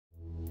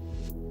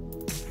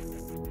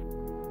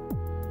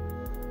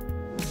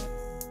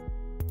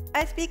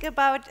I speak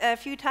about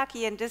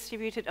Futarchy and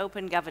distributed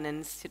open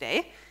governance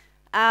today.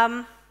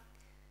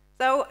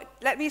 So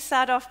let me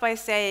start off by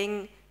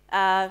saying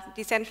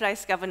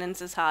decentralized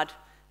governance is hard.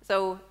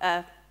 So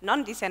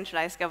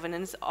non-decentralized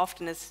governance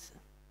often is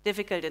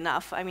difficult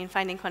enough. I mean,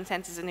 finding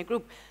consensus in a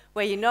group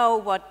where you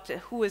know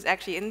who is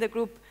actually in the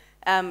group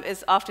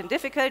is often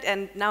difficult,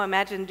 and now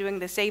imagine doing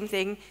the same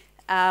thing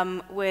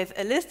with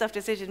a list of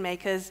decision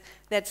makers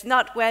that's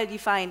not well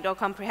defined or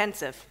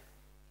comprehensive.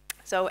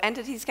 So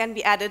entities can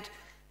be added,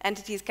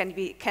 entities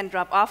can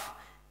drop off,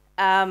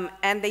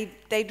 and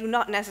they do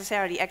not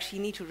necessarily actually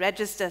need to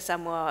register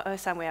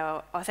somewhere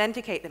or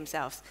authenticate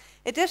themselves.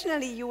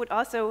 Additionally, you would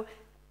also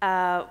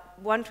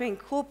want to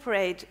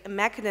incorporate a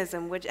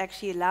mechanism which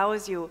actually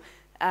allows you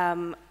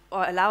or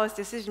allows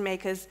decision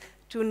makers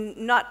to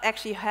not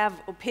actually have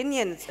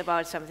opinions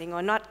about something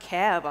or not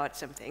care about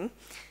something.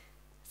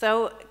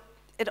 So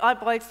it all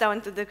boils down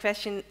to the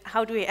question,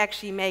 how do we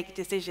actually make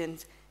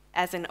decisions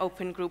as an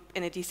open group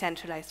in a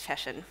decentralized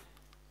fashion?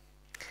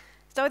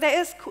 So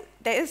there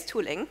is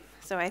tooling.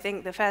 So I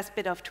think the first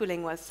bit of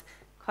tooling was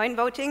coin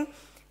voting.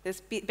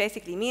 This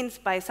basically means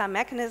by some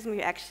mechanism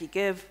you actually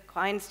give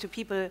coins to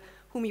people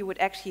whom you would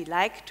actually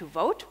like to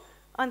vote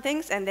on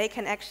things, and they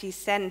can actually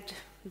send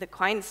the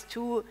coins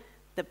to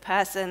the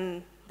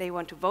person they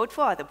want to vote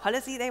for, or the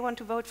policy they want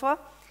to vote for.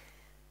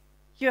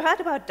 You heard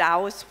about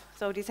DAOs,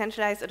 so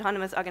decentralized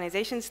autonomous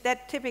organizations. They're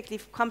typically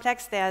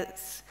complex. There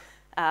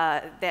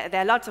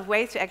are lots of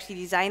ways to actually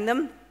design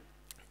them,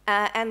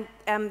 and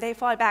they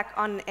fall back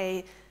on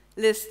a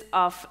list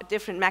of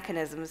different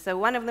mechanisms. So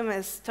one of them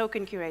is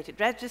token-curated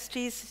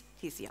registries,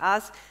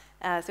 TCRs,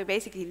 so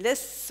basically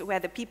lists where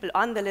the people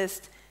on the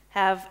list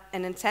have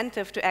an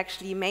incentive to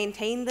actually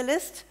maintain the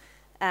list,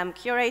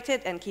 curate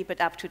it, and keep it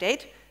up to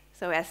date,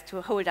 so as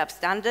to hold up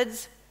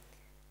standards.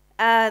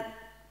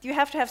 You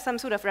have to have some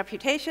sort of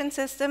reputation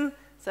system,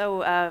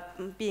 so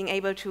being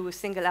able to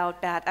single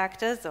out bad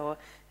actors or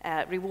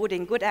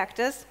rewarding good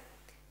actors.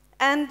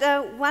 And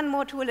one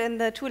more tool in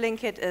the tooling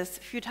kit is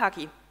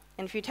Futarchy.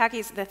 And Futarchy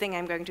is the thing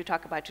I'm going to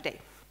talk about today.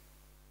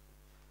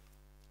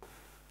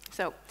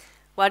 So,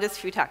 what is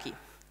Futarchy?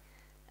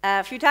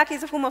 Futarchy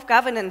is a form of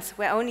governance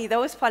where only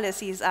those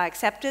policies are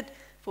accepted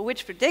for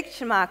which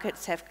prediction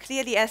markets have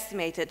clearly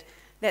estimated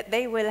that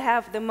they will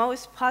have the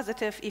most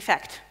positive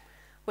effect,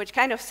 which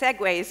kind of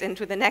segues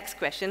into the next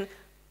question,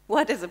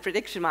 what is a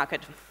prediction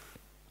market?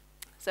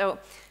 So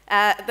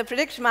the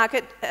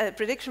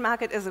prediction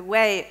market is a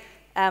way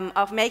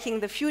of making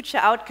the future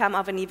outcome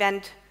of an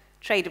event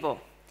tradable.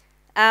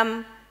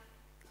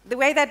 The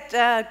way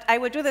that I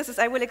will do this is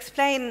I will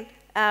explain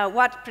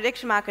what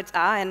prediction markets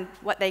are and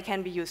what they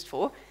can be used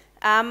for,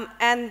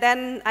 and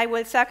then I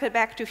will circle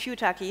back to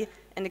Futarchy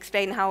and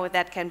explain how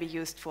that can be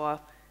used for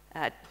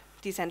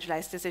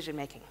decentralized decision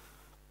making.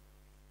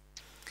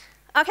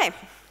 Okay,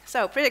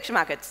 so prediction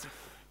markets.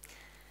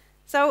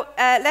 So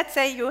let's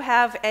say you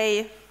have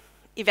an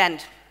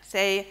event,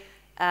 say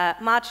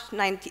March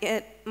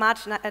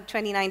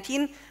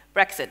 2019,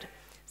 Brexit.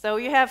 So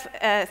you have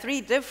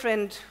 3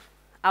 different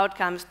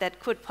outcomes that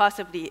could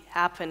possibly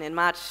happen in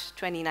March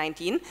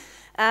 2019.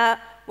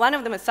 One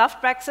of them is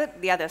soft Brexit,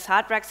 the other is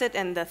hard Brexit,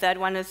 and the third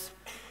one is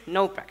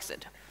no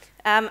Brexit.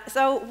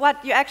 So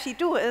what you actually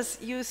do is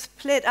you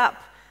split up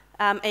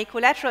a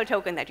collateral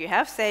token that you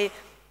have, say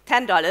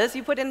 $10,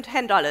 you put in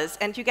 $10,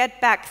 and you get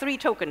back 3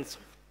 tokens.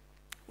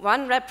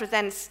 One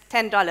represents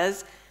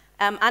 $10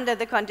 under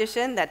the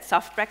condition that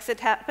soft Brexit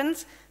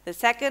happens. The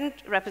second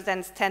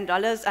represents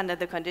 $10 under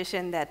the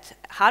condition that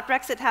hard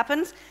Brexit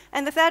happens.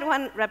 And the third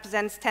one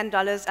represents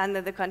 $10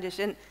 under the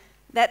condition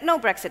that no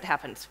Brexit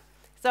happens.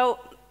 So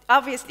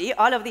obviously,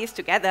 all of these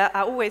together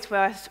are always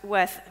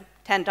worth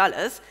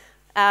 $10.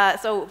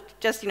 So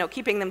just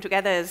keeping them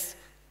together is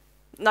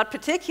not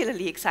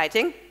particularly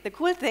exciting. The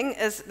cool thing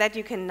is that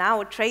you can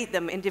now trade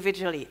them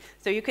individually.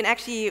 So you can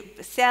actually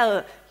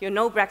sell your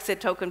no Brexit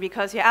token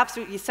because you're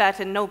absolutely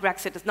certain no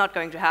Brexit is not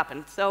going to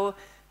happen. So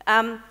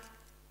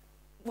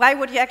why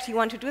would you actually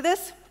want to do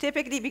this?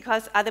 Typically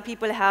because other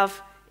people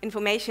have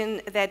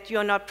information that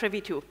you're not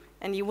privy to,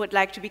 and you would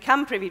like to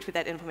become privy to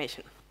that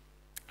information.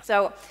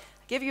 So I'll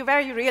give you a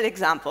very real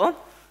example.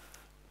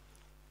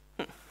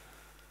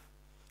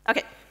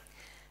 Okay.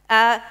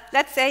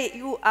 Let's say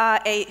you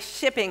are a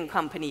shipping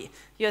company.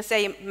 You're,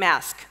 say,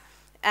 Maersk,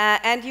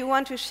 and you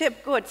want to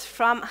ship goods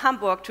from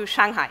Hamburg to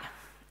Shanghai.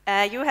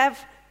 You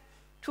have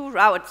 2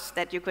 routes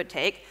that you could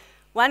take.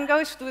 One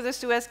goes through the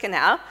Suez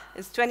Canal.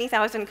 It's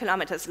 20,000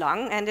 kilometers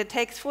long, and it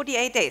takes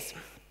 48 days.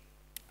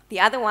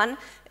 The other one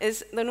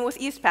is the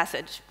Northeast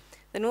Passage.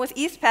 The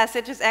Northeast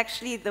Passage is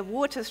actually the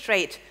water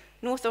strait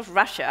north of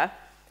Russia.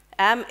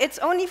 It's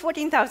only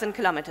 14,000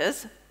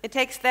 kilometers. It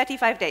takes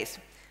 35 days.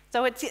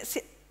 So it's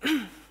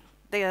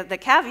the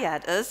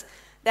caveat is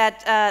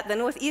that the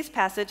Northeast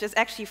Passage is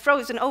actually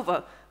frozen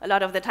over a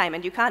lot of the time,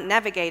 and you can't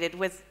navigate it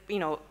with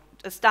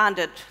a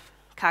standard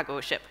cargo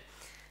ship.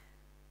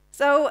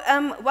 So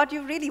what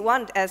you really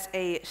want as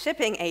a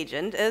shipping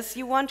agent is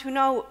you want to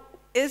know,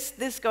 is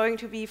this going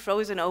to be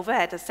frozen over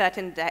at a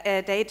certain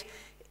date?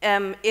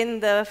 in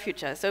the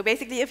future. So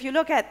basically, if you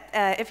look at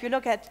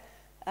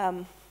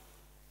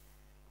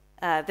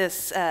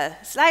this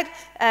slide,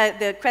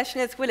 the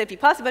question is, will it be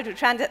possible to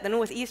transit the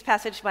Northeast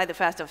Passage by the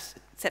 1st of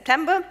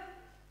September?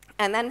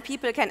 And then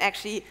people can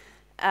actually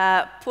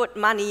put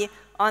money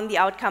on the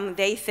outcome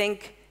they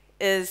think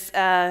is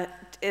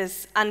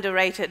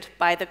underrated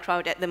by the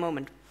crowd at the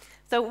moment.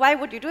 So why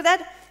would you do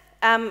that?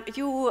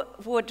 You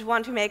would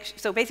want to make,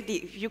 so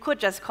basically you could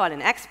just call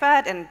an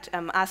expert and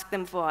ask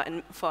them for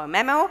a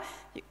memo.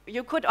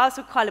 You could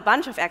also call a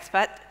bunch of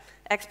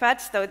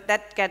experts, so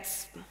that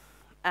gets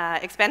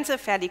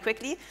expensive fairly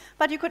quickly,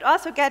 but you could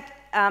also get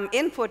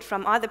input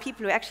from other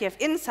people who actually have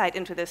insight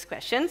into this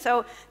question.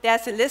 So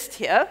there's a list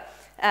here.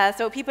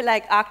 So people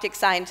like Arctic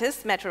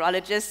scientists,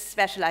 meteorologists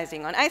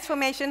specializing on ice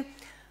formation,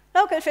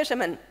 local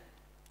fishermen,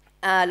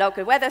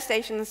 local weather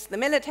stations, the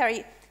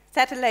military,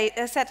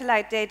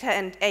 satellite data,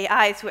 and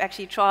AIs who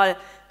actually trawl,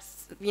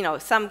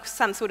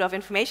 some sort of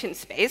information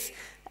space.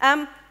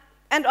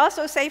 And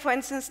also, say, for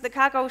instance, the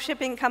cargo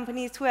shipping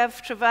companies who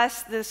have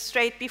traversed the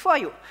strait before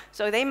you.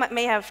 So they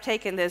may have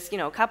taken this,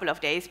 a couple of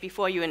days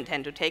before you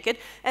intend to take it,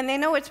 and they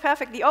know it's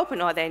perfectly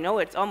open, or they know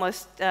it's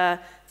almost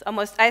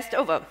iced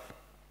over.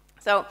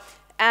 So,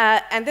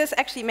 and this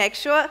actually makes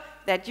sure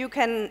that you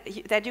can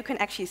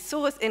actually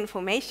source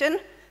information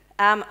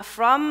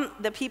from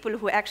the people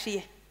who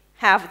actually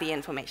have the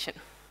information.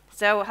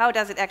 So how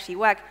does it actually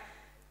work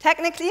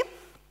technically?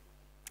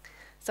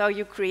 So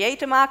you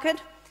create a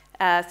market.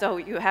 So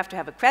you have to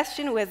have a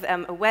question with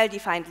a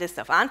well-defined list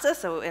of answers.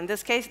 So in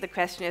this case, the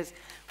question is,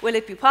 will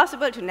it be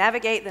possible to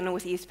navigate the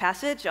Northeast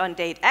Passage on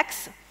date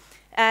X?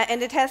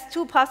 And it has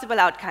two possible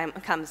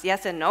outcomes,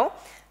 yes and no.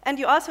 And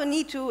you also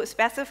need to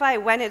specify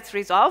when it's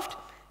resolved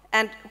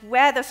and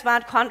where the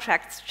smart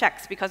contract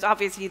checks, because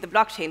obviously the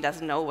blockchain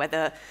doesn't know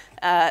whether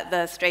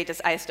the strait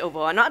is iced over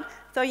or not.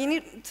 So you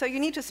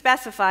need to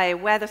specify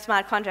where the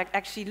smart contract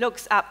actually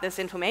looks up this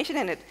information,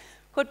 and it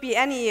could be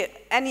any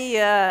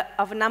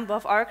of a number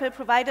of Oracle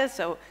providers,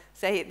 so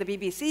say the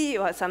BBC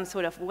or some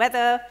sort of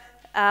weather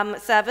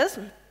service.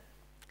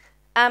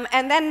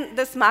 And then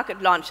this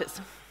market launches.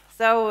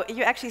 So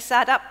you actually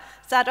start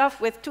off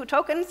with 2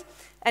 tokens,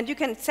 and you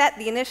can set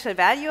the initial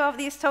value of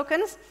these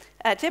tokens.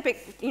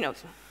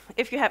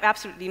 If you have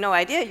absolutely no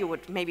idea, you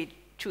would maybe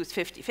choose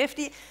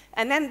 50-50,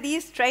 and then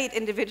these trade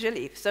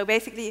individually. So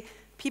basically,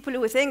 people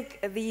who think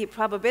the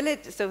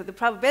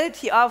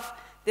probability of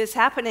this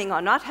happening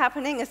or not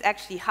happening is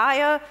actually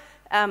higher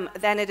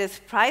than it is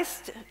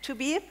priced to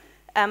be,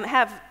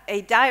 have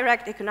a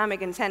direct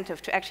economic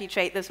incentive to actually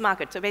trade this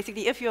market. So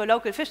basically, if you're a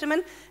local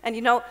fisherman and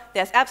you know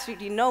there's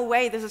absolutely no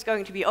way this is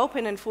going to be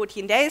open in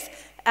 14 days,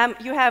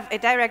 you have a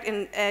direct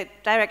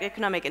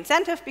economic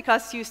incentive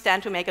because you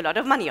stand to make a lot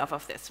of money off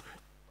of this.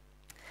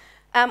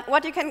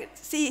 What you can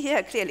see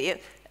here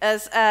clearly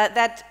is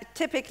that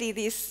typically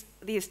these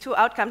 2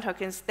 outcome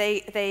tokens,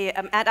 they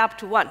add up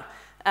to 1.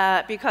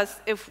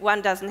 Because if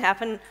one doesn't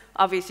happen,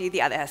 obviously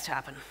the other has to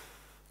happen.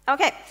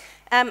 Okay,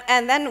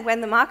 and then when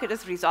the market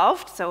is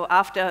resolved, so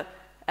after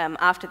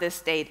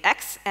this date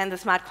X, and the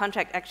smart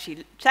contract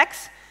actually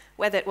checks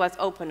whether it was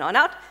open or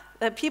not,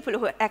 the people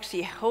who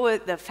actually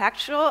hold the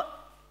factual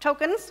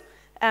tokens,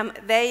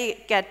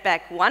 they get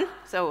back 1,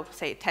 so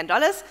say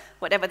 $10,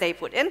 whatever they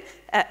put in.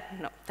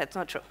 No, that's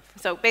not true.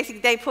 So basically,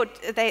 they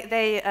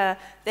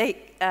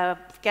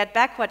get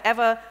back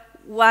whatever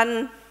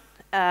one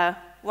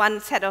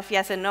set of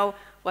yes and no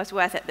was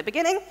worth at the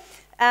beginning,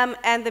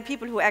 and the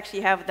people who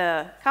actually have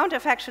the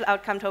counterfactual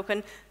outcome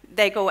token,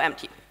 they go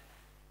empty.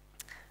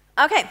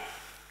 Okay,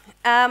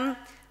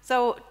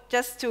 so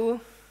just to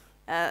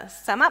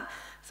sum up,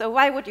 so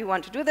why would you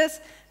want to do this?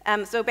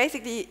 So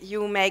basically,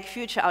 you make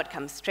future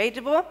outcomes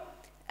tradable.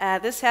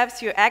 This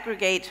helps you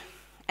aggregate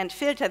and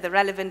filter the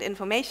relevant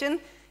information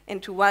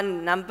into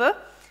one number.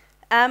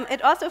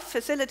 It also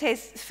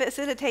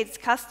facilitates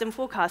custom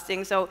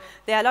forecasting. So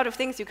there are a lot of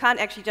things you can't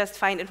actually just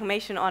find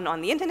information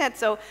on the internet.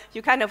 So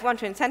you kind of want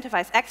to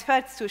incentivize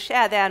experts to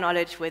share their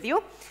knowledge with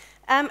you.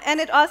 And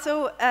it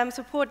also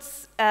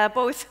supports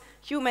both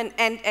human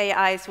and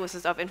AI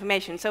sources of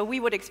information. So we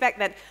would expect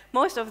that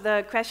most of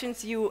the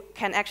questions you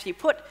can actually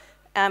put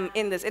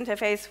in this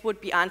interface would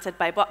be answered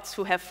by bots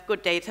who have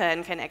good data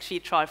and can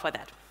actually trawl for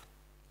that.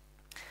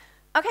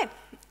 Okay,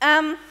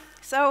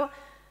 so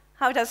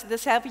how does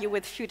this help you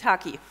with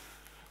Futarchy?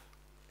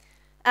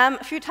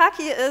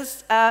 Futarchy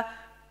is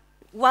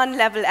one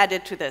level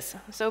added to this.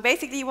 So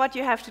basically what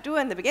you have to do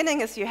in the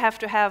beginning is you have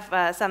to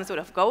have some sort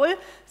of goal.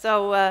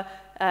 So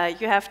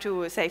you have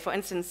to say, for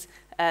instance,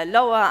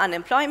 lower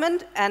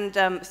unemployment, and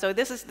so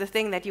this is the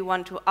thing that you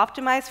want to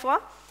optimize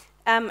for.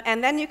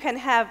 And then you can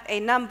have a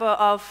number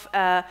of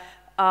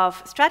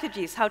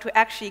strategies how to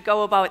actually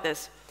go about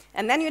this.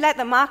 And then you let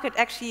the market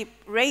actually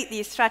rate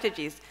these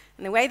strategies.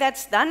 And the way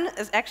that's done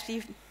is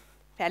actually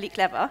fairly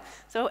clever,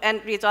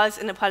 and results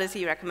in a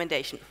policy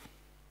recommendation.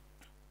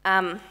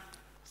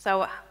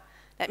 So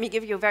let me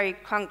give you a very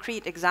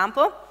concrete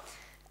example.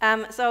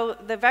 So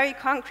the very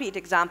concrete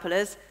example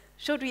is,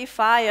 should we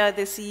fire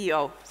the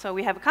CEO? So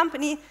we have a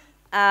company,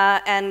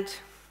 and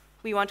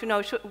We want to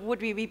know,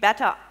 would we be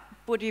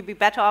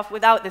better off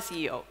without the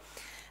CEO?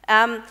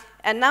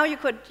 And now you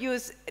could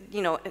use,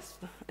 a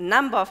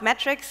number of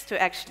metrics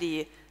to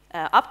actually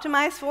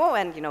optimize for,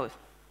 and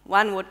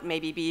one would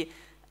maybe be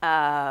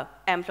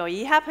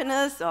employee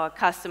happiness or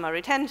customer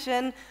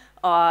retention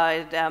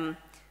or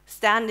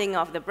standing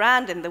of the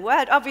brand in the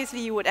world. Obviously,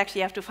 you would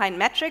actually have to find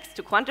metrics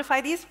to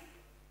quantify these,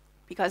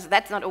 because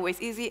that's not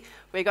always easy.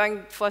 We're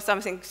going for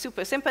something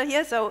super simple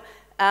here. So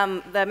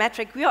the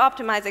metric we're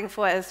optimizing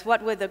for is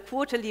what will the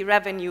quarterly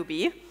revenue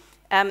be,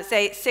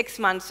 say 6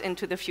 months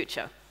into the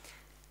future.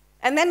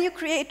 And then you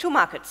create 2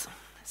 markets.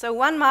 So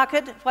one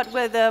market, what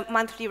will the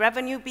monthly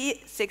revenue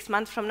be 6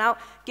 months from now,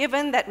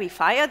 given that we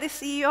fire the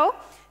CEO?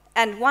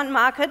 And one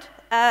market,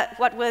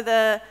 what will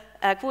the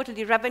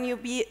quarterly revenue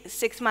be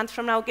 6 months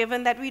from now,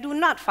 given that we do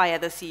not fire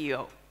the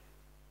CEO?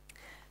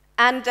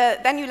 And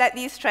then you let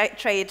these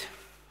trade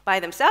by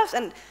themselves,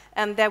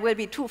 and there will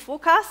be 2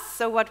 forecasts.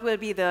 So what will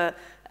be the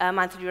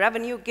monthly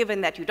revenue,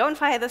 given that you don't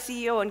fire the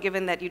CEO, and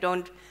given that you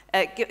don't,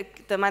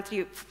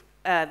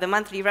 the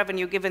monthly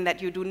revenue, given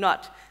that you do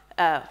not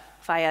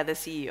fire the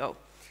CEO.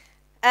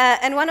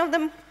 And one of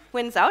them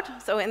wins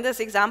out. So in this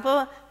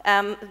example,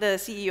 the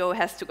CEO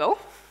has to go.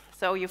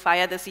 So you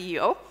fire the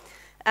CEO.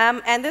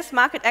 And this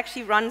market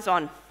actually runs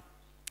on.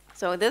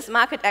 So this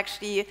market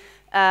actually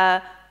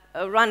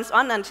runs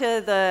on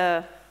until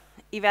the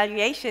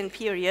evaluation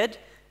period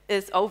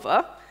is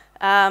over.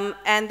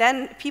 And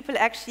then people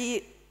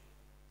actually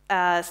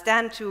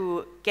stand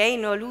to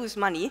gain or lose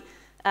money,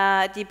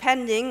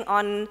 depending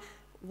on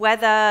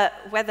whether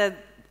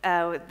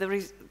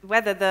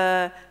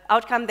the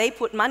outcome they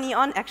put money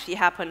on actually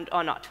happened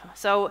or not.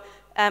 So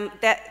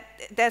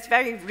there's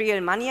very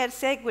real money at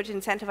stake, which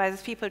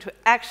incentivizes people to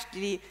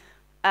actually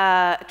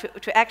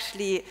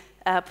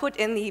put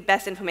in the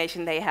best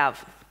information they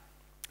have.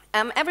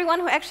 Everyone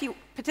who actually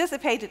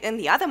participated in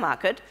the other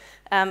market,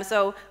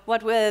 so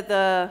what will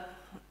the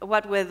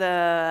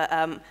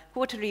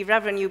quarterly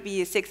revenue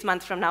be 6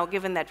 months from now,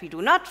 given that we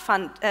do not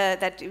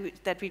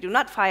that we do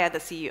not fire the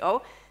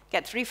CEO,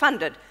 gets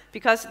refunded,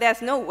 because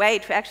there's no way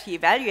to actually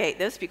evaluate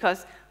this,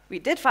 because we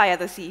did fire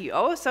the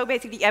CEO, so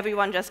basically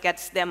everyone just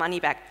gets their money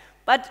back.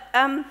 But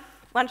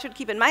one should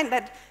keep in mind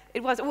that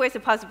it was always a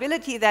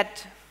possibility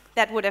that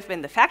that would have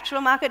been the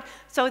factual market,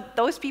 so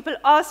those people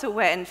also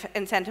were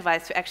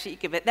incentivized to actually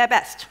give it their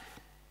best.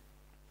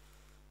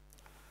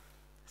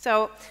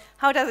 So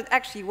how does it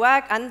actually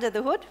work under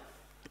the hood?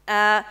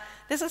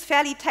 This is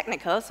fairly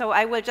technical, so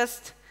I will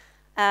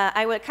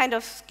kind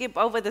of skip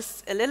over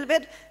this a little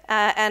bit,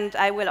 and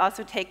I will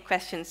also take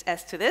questions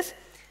as to this.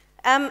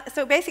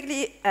 So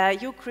basically,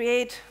 you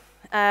create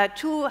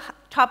 2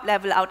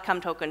 top-level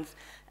outcome tokens,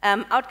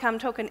 outcome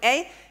token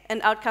A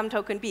and outcome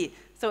token B.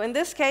 So in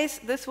this case,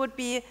 this would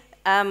be,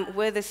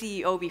 will the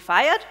CEO be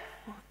fired?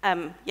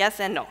 Yes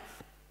and no.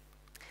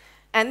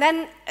 And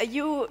then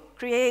you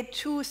create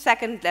 2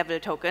 second-level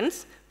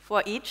tokens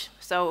for each,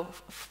 so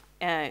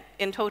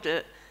in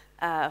total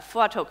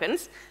 4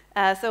 tokens.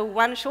 So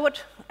 1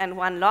 short and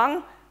 1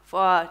 long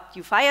for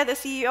you fire the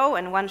CEO,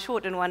 and 1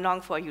 short and 1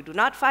 long for you do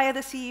not fire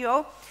the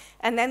CEO.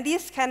 And then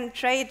these can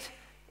trade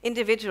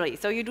individually.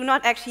 So you do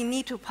not actually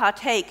need to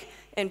partake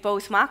in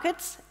both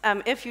markets.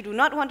 If you do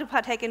not want to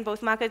partake in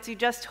both markets, you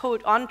just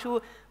hold on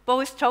to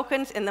both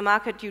tokens in the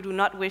market you do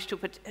not wish to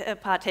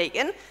partake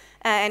in.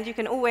 And you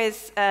can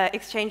always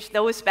exchange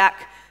those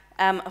back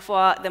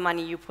for the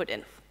money you put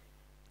in.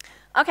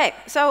 OK,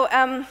 so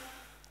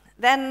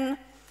then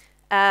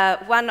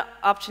one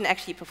option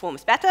actually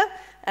performs better,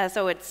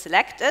 so it's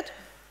selected.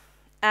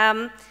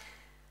 And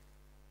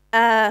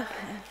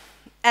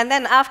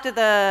then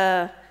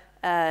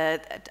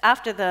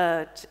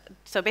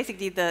so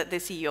basically the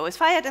CEO is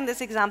fired in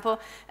this example,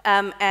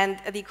 and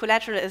the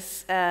collateral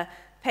is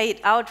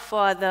paid out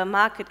for the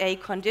market A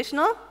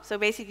conditional, so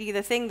basically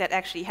the thing that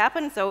actually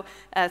happened. So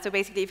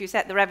basically, if you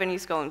set the revenue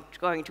is going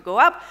to go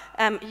up,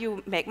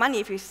 you make money.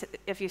 If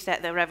you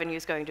set the revenue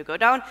is going to go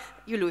down,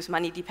 you lose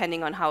money,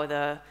 depending on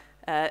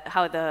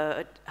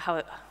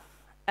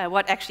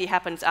what actually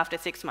happens after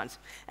 6 months.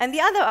 And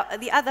the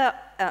other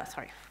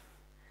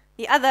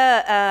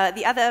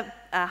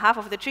half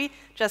of the tree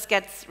just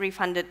gets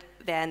refunded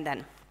there and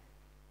then.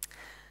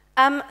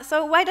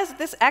 So why does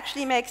this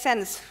actually make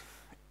sense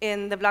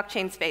in the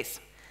blockchain space?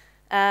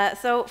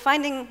 So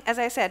as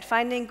I said,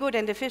 finding good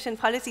and efficient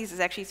policies is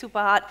actually super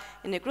hard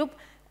in a group,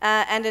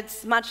 and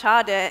it's much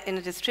harder in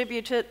a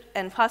distributed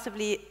and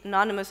possibly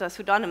anonymous or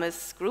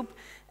pseudonymous group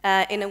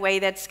in a way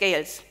that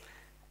scales.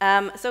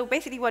 So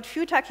basically what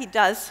Futarchy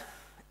does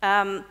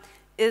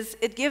is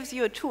it gives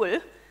you a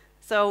tool.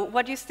 So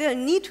what you still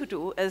need to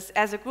do is,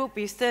 as a group,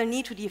 you still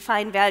need to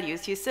define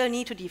values. You still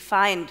need to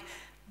define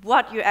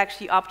what you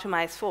actually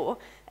optimize for.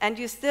 And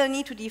you still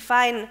need to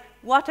define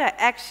what are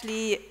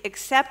actually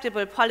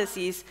acceptable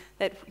policies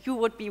that you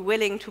would be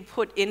willing to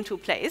put into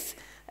place.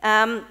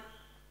 And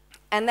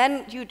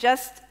then you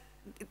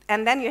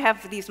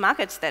have these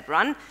markets that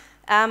run,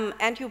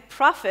 and you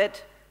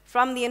profit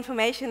from the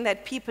information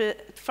that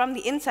from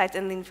the insights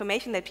and the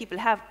information that people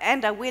have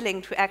and are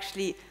willing to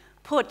actually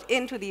put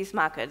into these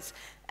markets.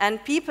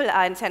 And people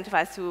are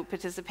incentivized to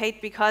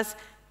participate because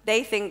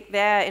they think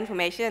their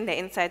information, their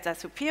insights are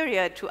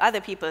superior to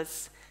other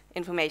people's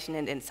information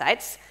and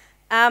insights.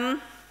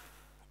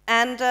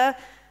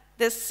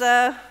 This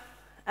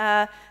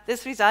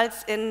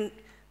results in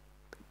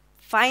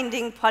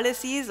finding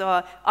policies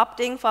or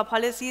opting for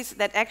policies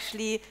that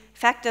actually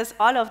factors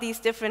all of these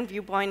different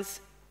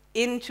viewpoints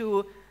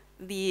into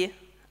the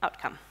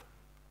outcome.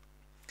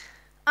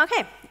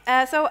 Okay,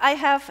 so I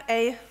have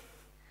a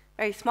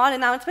very small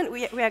announcement.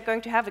 We are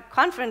going to have a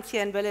conference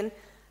here in Berlin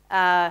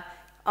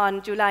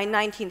on July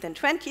 19th and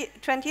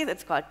 20th.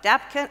 It's called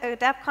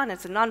DAppCon.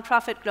 It's a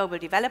non-profit global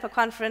developer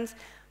conference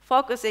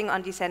focusing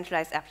on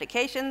decentralized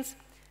applications,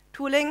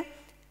 tooling,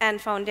 and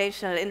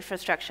foundational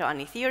infrastructure on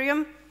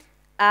Ethereum.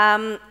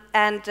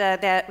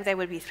 There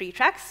will be 3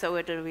 tracks, so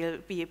it will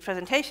be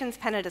presentations,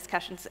 panel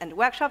discussions, and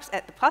workshops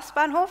at the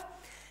Postbahnhof.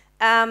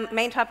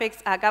 Main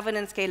topics are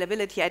governance,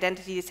 scalability,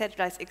 identity,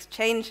 decentralized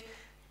exchange,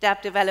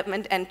 dApp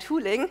development, and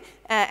tooling,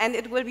 and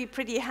it will be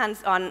pretty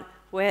hands-on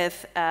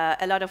with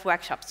a lot of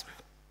workshops.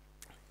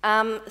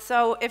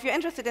 So if you're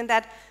interested in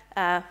that,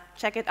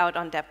 check it out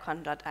on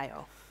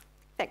dappcon.io.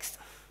 Thanks.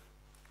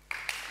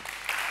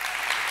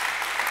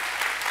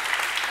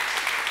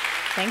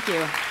 Thank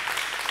you.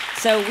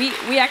 So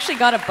we actually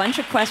got a bunch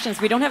of questions.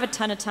 We don't have a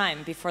ton of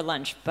time before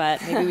lunch,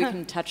 but maybe we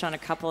can touch on a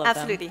couple of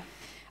Absolutely. them.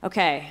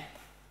 Okay.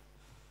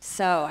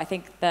 So I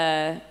think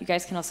you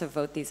guys can also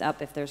vote these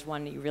up if there's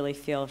one that you really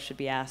feel should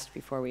be asked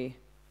before we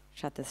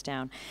shut this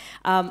down.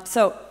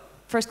 So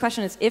first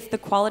question is, if the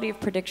quality of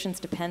predictions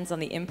depends on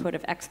the input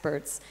of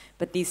experts,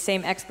 but these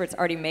same experts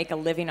already make a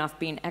living off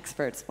being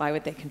experts, why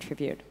would they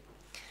contribute?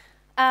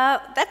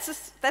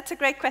 That's a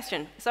great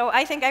question. So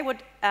I think I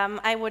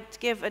would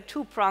give a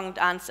 2-pronged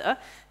answer.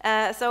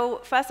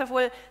 So first of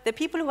all, the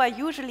people who are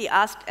usually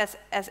asked as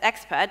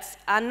experts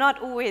are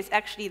not always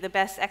actually the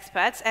best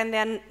experts, and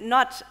they're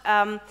not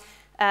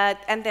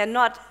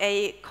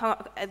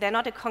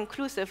a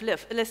conclusive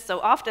list. So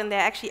often they're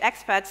actually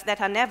experts that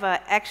are never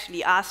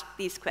actually asked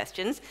these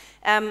questions,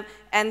 and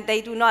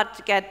they do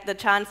not get the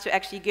chance to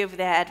actually give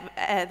their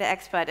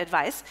expert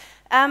advice.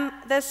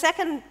 The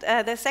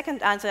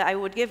second answer I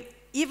would give,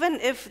 even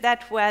if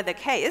that were the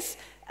case,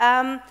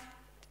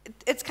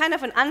 it's kind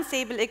of an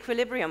unstable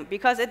equilibrium,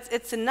 because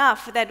it's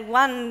enough that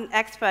one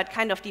expert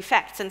kind of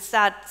defects and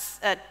starts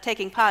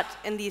taking part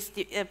in these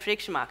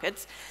prediction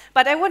markets.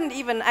 But I wouldn't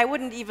even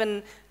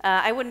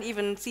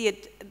see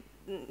it,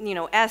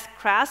 as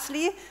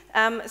crassly.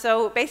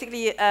 So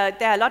basically,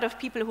 there are a lot of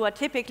people who are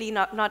typically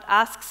not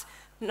asked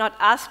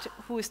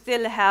who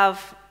still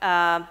have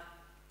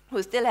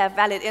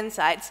valid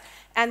insights.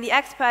 And the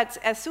experts,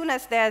 as soon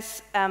as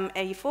there's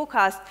a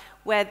forecast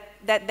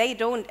that they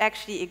don't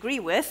actually agree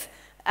with,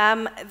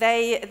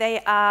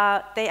 they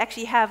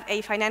actually have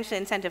a financial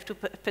incentive to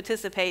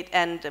participate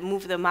and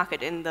move the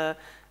market in the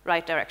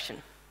right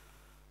direction.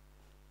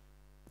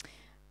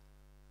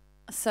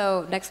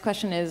 So next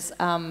question is,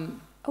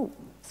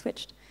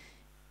 switched.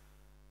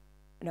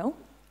 No?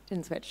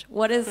 Didn't switch.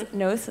 What is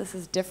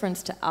Gnosis'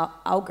 difference to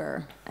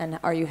Augur, and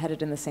are you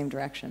headed in the same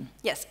direction?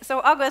 Yes. So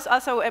Augur is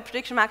also a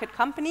prediction market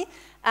company.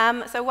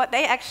 So what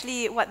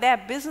their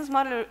business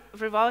model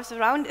revolves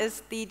around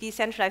is the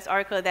decentralized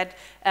oracle that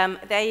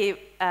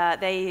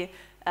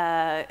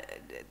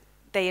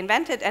they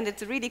invented, and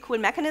it's a really cool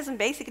mechanism,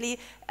 basically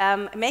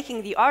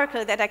making the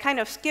oracle that I kind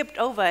of skipped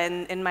over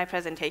in my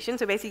presentation.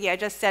 So basically I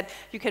just said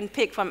you can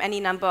pick from any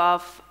number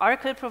of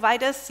oracle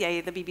providers,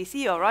 say the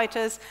BBC or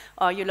Reuters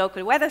or your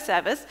local weather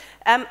service.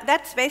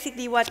 That's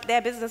basically what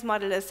their business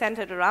model is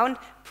centered around,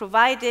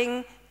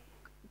 providing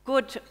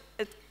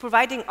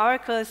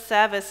oracle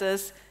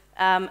services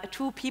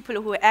to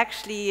people who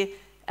actually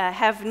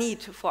have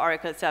need for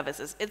oracle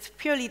services. It's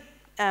purely,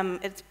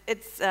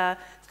 it's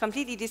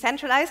completely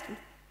decentralized,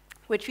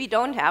 which we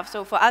don't have.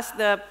 So for us,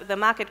 the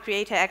market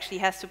creator actually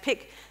has to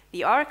pick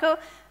the oracle.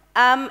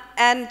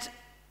 And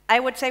I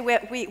would say we're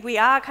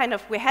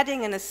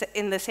heading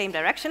in the same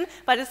direction,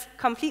 but it's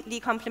completely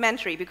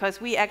complementary,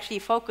 because we actually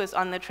focus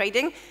on the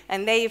trading,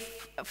 and they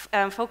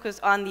focus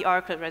on the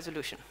oracle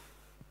resolution.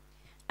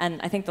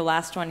 And I think the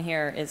last one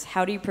here is,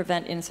 how do you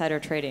prevent insider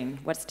trading?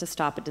 What's to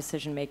stop a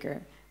decision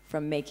maker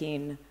from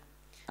making,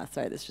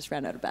 sorry, this just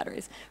ran out of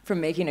batteries,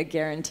 from making a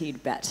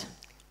guaranteed bet?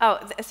 Oh,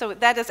 so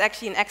that is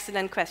actually an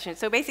excellent question.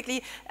 So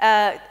basically,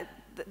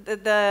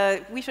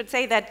 we should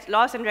say that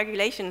laws and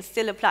regulations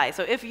still apply.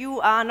 So if you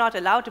are not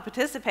allowed to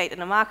participate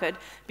in a market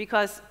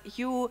because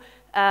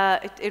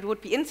it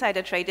would be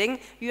insider trading,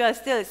 you are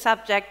still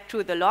subject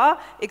to the law,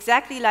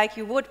 exactly like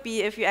you would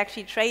be if you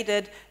actually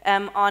traded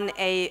on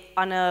a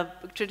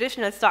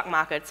traditional stock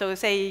market. So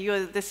say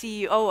you're the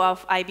CEO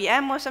of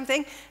IBM or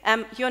something,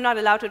 you're not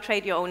allowed to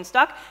trade your own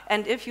stock,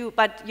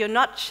 but you're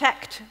not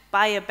checked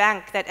by a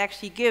bank that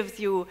actually gives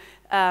you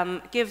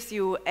gives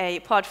you a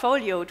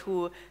portfolio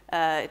to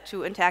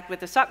interact with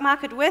the stock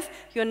market with.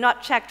 You're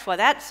not checked for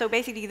that. So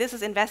basically, this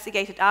is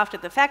investigated after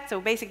the fact.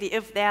 So basically,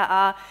 if there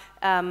are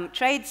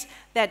trades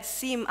that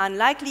seem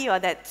unlikely or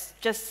that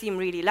just seem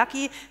really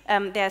lucky,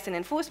 there's an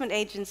enforcement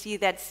agency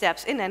that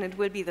steps in, and it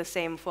will be the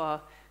same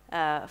for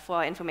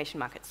information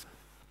markets.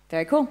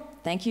 Very cool.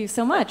 Thank you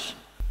so much.